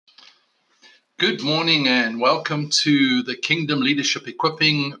Good morning and welcome to the Kingdom Leadership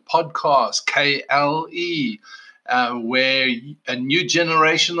Equipping Podcast, KLE, where a new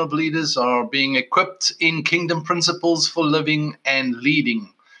generation of leaders are being equipped in kingdom principles for living and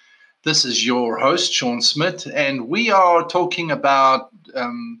leading. This is your host, Sean Smith, and we are talking about,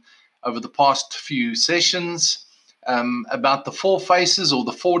 over the past few sessions, about the four faces or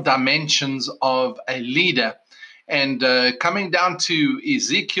the four dimensions of a leader. And coming down to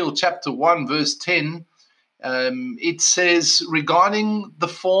Ezekiel chapter 1, verse 10, it says, regarding the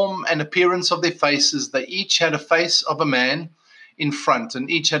form and appearance of their faces, they each had a face of a man in front,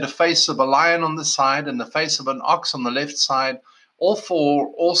 and each had a face of a lion on the side, and the face of an ox on the left side. All four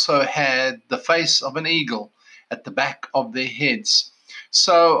also had the face of an eagle at the back of their heads.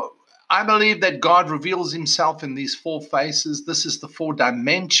 So I believe that God reveals himself in these four faces. This is the four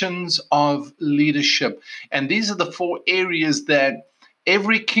dimensions of leadership. And these are the four areas that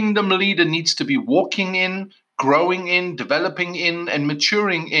every kingdom leader needs to be walking in, growing in, developing in, and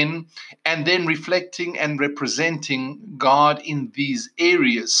maturing in, and then reflecting and representing God in these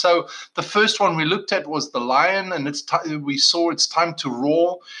areas. So the first one we looked at was the lion, and we saw it's time to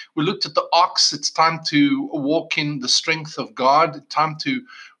roar. We looked at the ox. It's time to walk in the strength of God, time to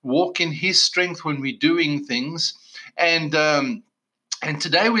walk in his strength when we're doing things. And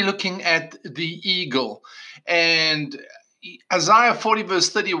today we're looking at the eagle. And Isaiah 40 verse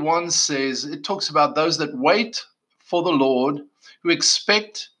 31 says, it talks about those that wait for the Lord, who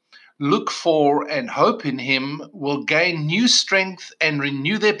expect, look for, and hope in him will gain new strength and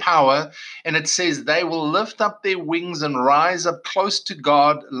renew their power. And it says they will lift up their wings and rise up close to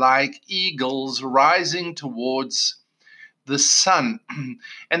God like eagles rising towards the sun.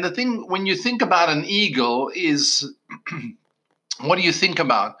 And the thing, when you think about an eagle, is what do you think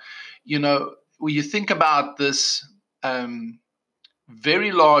about? When you think about this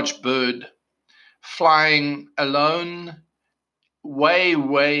very large bird flying alone, way,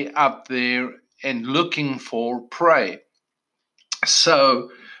 way up there and looking for prey. So,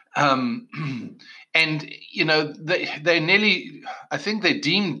 they nearly, I think they're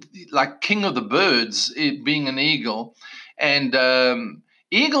deemed like king of the birds, it being an eagle. And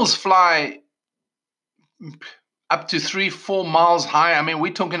eagles fly up to 3-4 miles high. I mean,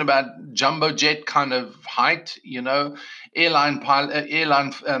 we're talking about jumbo jet kind of height, airline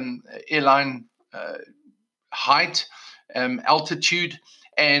height, altitude.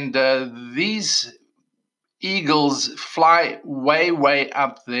 And these eagles fly way, way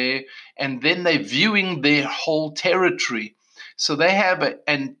up there, and then they're viewing their whole territory. So they have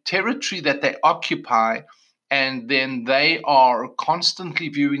a territory that they occupy, and then they are constantly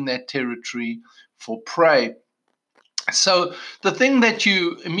viewing that territory for prey. So the thing that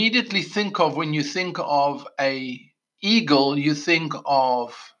you immediately think of when you think of a eagle, you think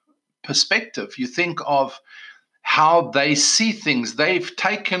of perspective. You think of how they see things. They've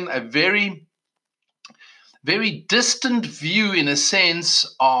taken a very, very distant view, in a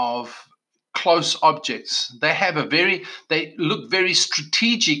sense, of close objects. They look very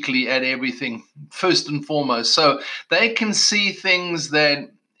strategically at everything, first and foremost. So they can see things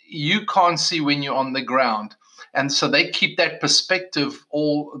that you can't see when you're on the ground. And so they keep that perspective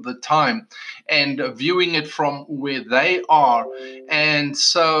all the time and viewing it from where they are. And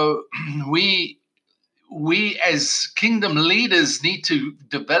so we as kingdom leaders need to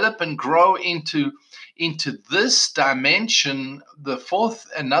develop and grow into this dimension,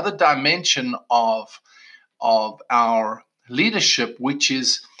 another dimension of our leadership, which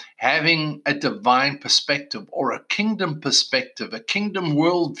is having a divine perspective or a kingdom perspective, a kingdom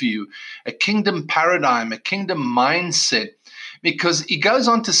worldview, a kingdom paradigm, a kingdom mindset. Because he goes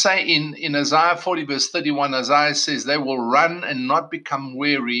on to say in Isaiah 40 verse 31, Isaiah says, they will run and not become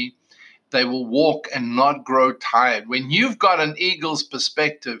weary. They will walk and not grow tired. When you've got an eagle's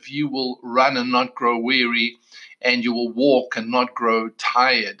perspective, you will run and not grow weary, and you will walk and not grow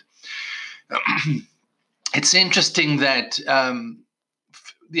tired. It's interesting that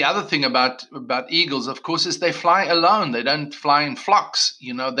the other thing about eagles, of course, is they fly alone. They don't fly in flocks.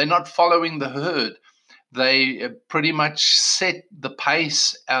 They're not following the herd. They pretty much set the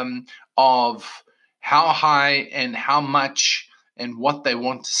pace of how high and how much and what they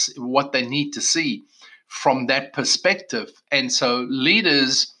want to see, what they need to see from that perspective. And so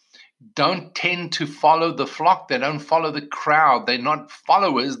leaders don't tend to follow the flock. They don't follow the crowd. They're not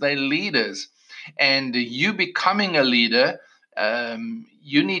followers. They're leaders. And you becoming a leader,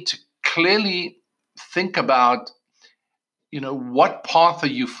 you need to clearly think about, what path are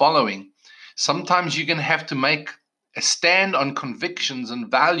you following? Sometimes you're going to have to make a stand on convictions and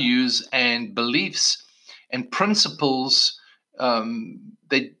values and beliefs and principles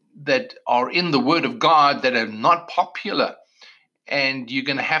that are in the Word of God that are not popular. And you're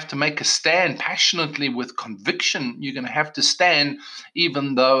going to have to make a stand passionately with conviction. You're going to have to stand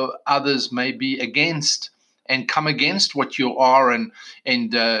even though others may be against and come against what you are, and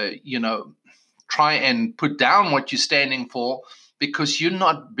try and put down what you're standing for because you're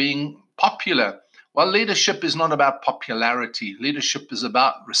not being popular. Well, leadership is not about popularity. Leadership is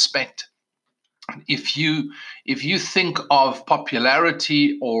about respect. If you think of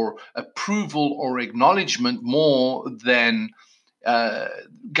popularity or approval or acknowledgement more than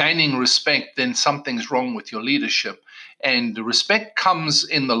gaining respect, then something's wrong with your leadership. And respect comes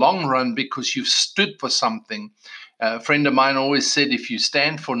in the long run because you've stood for something. A friend of mine always said, if you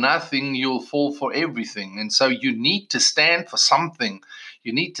stand for nothing, you'll fall for everything. And so you need to stand for something.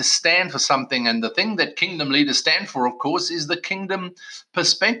 You need to stand for something. And the thing that kingdom leaders stand for, of course, is the kingdom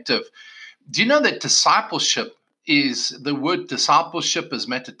perspective. Do you know that discipleship is, the word discipleship is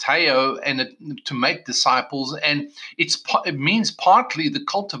metateo, and to make disciples, and it means partly the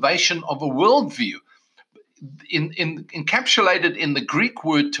cultivation of a worldview. Encapsulated in the Greek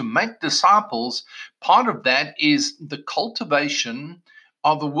word to make disciples, part of that is the cultivation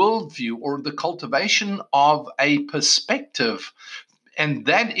of a worldview, or the cultivation of a perspective. And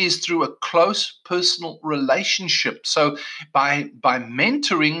that is through a close personal relationship. So by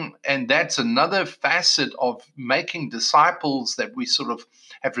mentoring, and that's another facet of making disciples that we sort of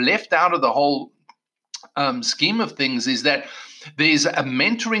have left out of the whole scheme of things, is that there's a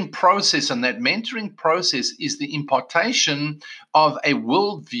mentoring process, and that mentoring process is the impartation of a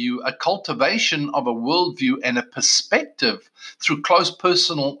worldview, a cultivation of a worldview and a perspective through close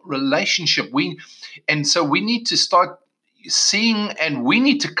personal relationship. So we need to start seeing, and we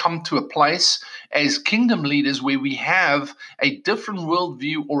need to come to a place as kingdom leaders where we have a different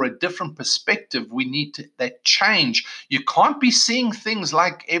worldview or a different perspective. We need that change. You can't be seeing things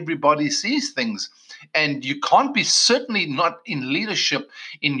like everybody sees things. And you can't be, certainly not in leadership,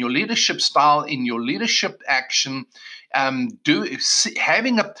 in your leadership style, in your leadership action,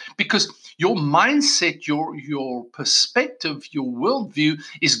 because your mindset, your perspective, your worldview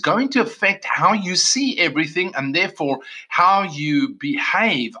is going to affect how you see everything, and therefore how you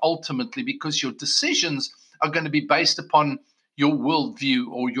behave ultimately, because your decisions are going to be based upon your worldview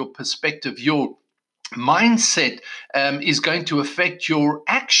or your perspective. Your mindset is going to affect your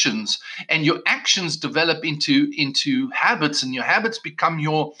actions, and your actions develop into habits, and your habits become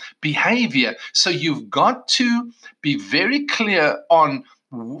your behavior. So you've got to be very clear on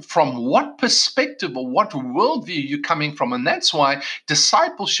from what perspective or what worldview you're coming from. And that's why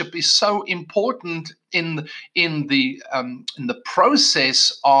discipleship is so important in the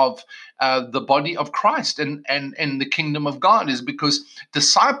process of the body of Christ and the kingdom of God, is because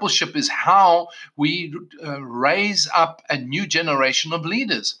discipleship is how we raise up a new generation of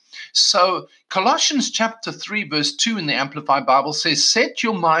leaders. So Colossians chapter 3 verse 2 in the Amplified Bible says, set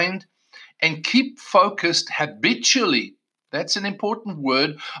your mind and keep focused habitually. That's an important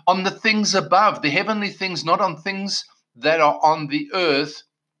word, on the things above, the heavenly things, not on things that are on the earth,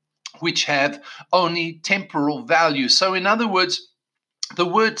 which have only temporal value. So in other words, the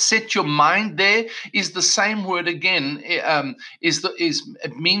word set your mind there is the same word again.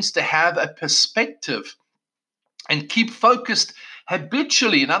 It means to have a perspective and keep focused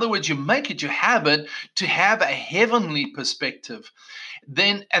habitually. In other words, you make it your habit to have a heavenly perspective.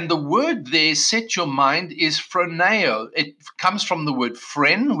 And the word there, set your mind, is phroneo. It comes from the word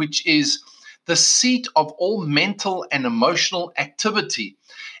phren, which is the seat of all mental and emotional activity.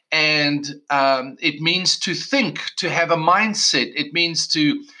 And it means to think, to have a mindset. It means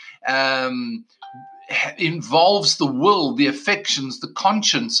to involves the will, the affections, the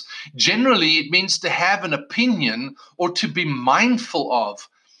conscience. Generally, it means to have an opinion or to be mindful of.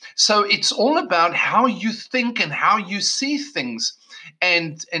 So it's all about how you think and how you see things.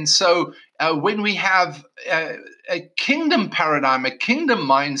 And so when we have a kingdom paradigm, a kingdom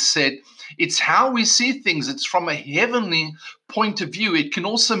mindset, it's how we see things. It's from a heavenly point of view. It can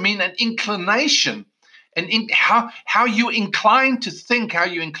also mean an inclination, and how you incline to think, how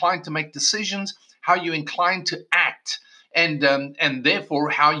you incline to make decisions, how you incline to act, and therefore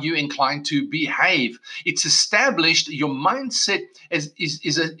how you incline to behave. It's established. Your mindset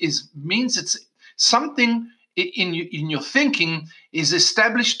means it's something in your thinking is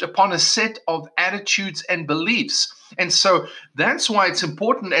established upon a set of attitudes and beliefs. And so that's why it's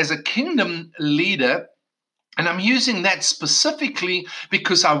important as a kingdom leader, and I'm using that specifically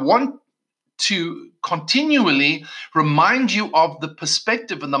because I want to continually remind you of the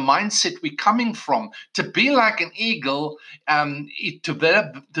perspective and the mindset we're coming from. To be like an eagle, to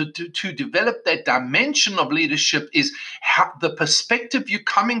develop that dimension of leadership is how, the perspective you're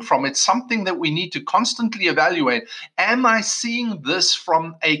coming from. It's something that we need to constantly evaluate. Am I seeing this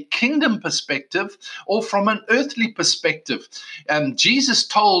from a kingdom perspective or from an earthly perspective? Jesus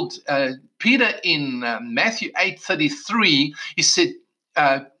told Peter in Matthew 8:33, he said,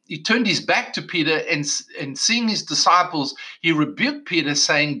 he turned his back to Peter, and seeing his disciples, he rebuked Peter,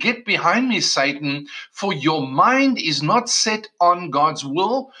 saying, "Get behind me, Satan, for your mind is not set on God's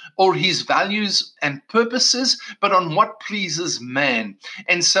will or his values and purposes, but on what pleases man."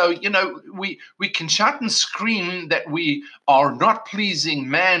 And so, we can shout and scream that we are not pleasing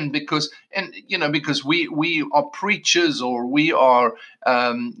man because we are preachers, or we are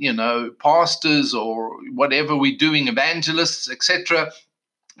pastors, or whatever we're doing, evangelists, etc.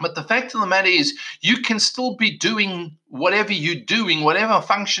 But the fact of the matter is, you can still be doing whatever you're doing, whatever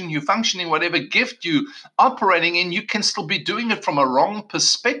function you're functioning, whatever gift you're operating in, you can still be doing it from a wrong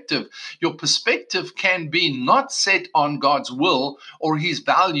perspective. Your perspective can be not set on God's will or his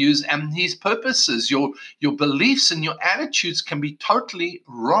values and his purposes. Your beliefs and your attitudes can be totally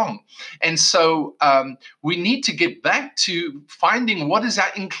wrong. And so we need to get back to finding what is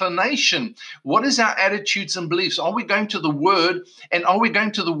our inclination, what is our attitudes and beliefs. Are we going to the Word, and are we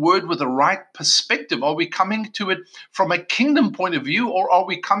going to the Word with the right perspective? Are we coming to it from a kingdom point of view, or are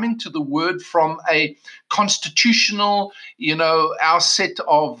we coming to the Word from a constitutional, our set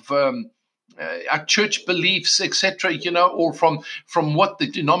of our church beliefs, etc., or from what the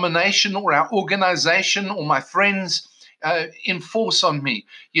denomination or our organization or my friends enforce on me,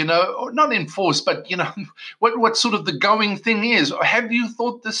 or not enforce, but what sort of the going thing is? Or have you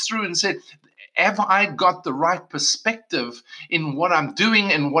thought this through and said, have I got the right perspective in what I'm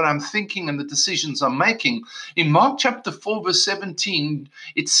doing and what I'm thinking and the decisions I'm making? In Mark chapter 4, verse 17,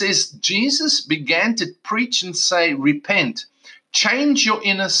 it says, Jesus began to preach and say, "Repent, change your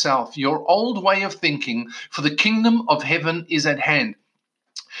inner self, your old way of thinking, for the kingdom of heaven is at hand."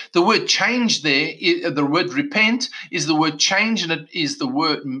 The word change there, the word repent is the word change, and it is the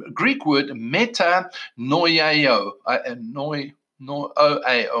Greek word metanoiao,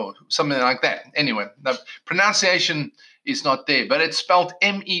 something like that. Anyway, the pronunciation is not there, but it's spelled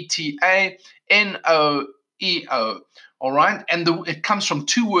Metanoeo. All right, and it comes from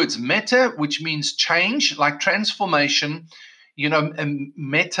two words: meta, which means change, like transformation. And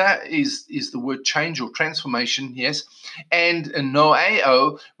meta is the word change or transformation, yes, and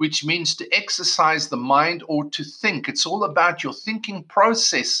noeo, which means to exercise the mind or to think. It's all about your thinking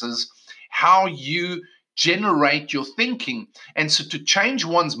processes, how you generate your thinking. And so to change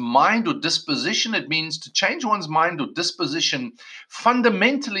one's mind or disposition, it means to change one's mind or disposition.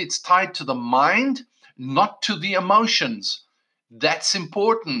 Fundamentally, it's tied to the mind, not to the emotions. That's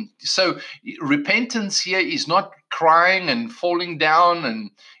important. So repentance here is not crying and falling down and,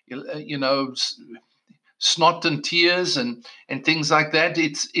 snot and tears and things like that.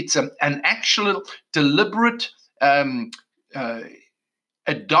 It's an actual deliberate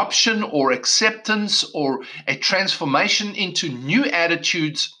adoption or acceptance or a transformation into new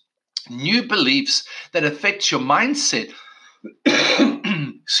attitudes, new beliefs that affects your mindset.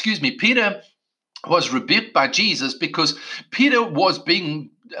 Excuse me. Peter was rebuked by Jesus because Peter was being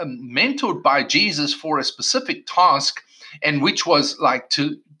mentored by Jesus for a specific task, and which was like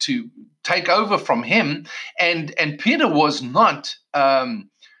to take over from him. And Peter was not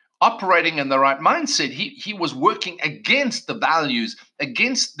operating in the right mindset. He was working against the values,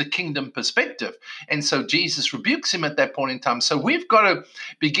 against the kingdom perspective. And so Jesus rebukes him at that point in time. So we've got to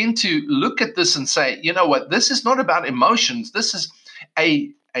begin to look at this and say, you know what, this is not about emotions. This is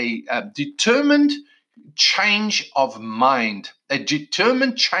a determined change of mind, a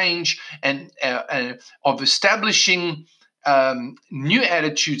determined change and of establishing new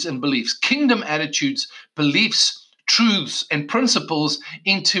attitudes and beliefs, kingdom attitudes, beliefs, truths, and principles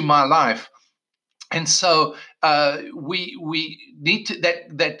into my life. And so we need to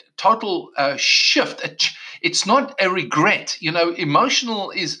that total shift. It's not a regret.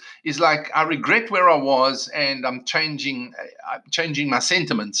 Emotional is like, I regret where I was, and I'm changing my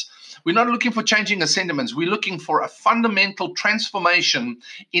sentiments. We're not looking for changing the sentiments. We're looking for a fundamental transformation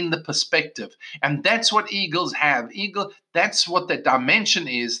in the perspective, and that's what eagles have. That's what that dimension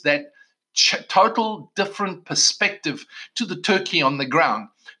is. That total different perspective to the turkey on the ground,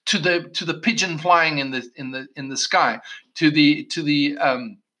 to the pigeon flying in the sky, to the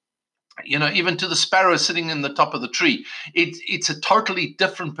even to the sparrow sitting in the top of the tree. It's a totally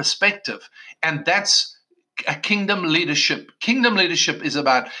different perspective, and that's a kingdom leadership. Kingdom leadership is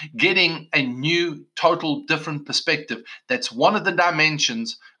about getting a new, total, different perspective. That's one of the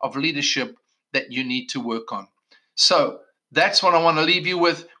dimensions of leadership that you need to work on. So that's what I want to leave you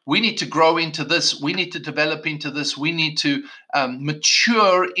with. We need to grow into this. We need to develop into this. We need to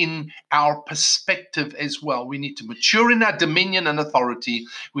mature in our perspective as well. We need to mature in our dominion and authority.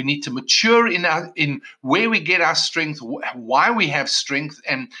 We need to mature in where we get our strength, why we have strength,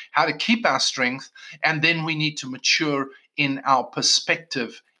 and how to keep our strength. And then we need to mature in our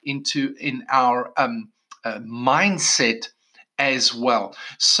perspective, in our mindset as well,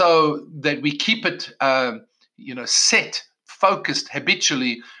 so that we keep it set, focused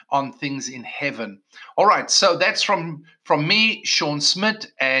habitually on things in heaven. All right, so that's from me, Sean Smith,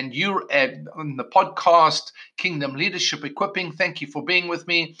 and you're on the podcast Kingdom Leadership Equipping. Thank you for being with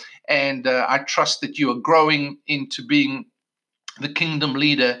me, and I trust that you are growing into being the kingdom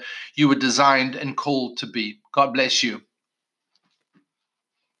leader you were designed and called to be. God bless you.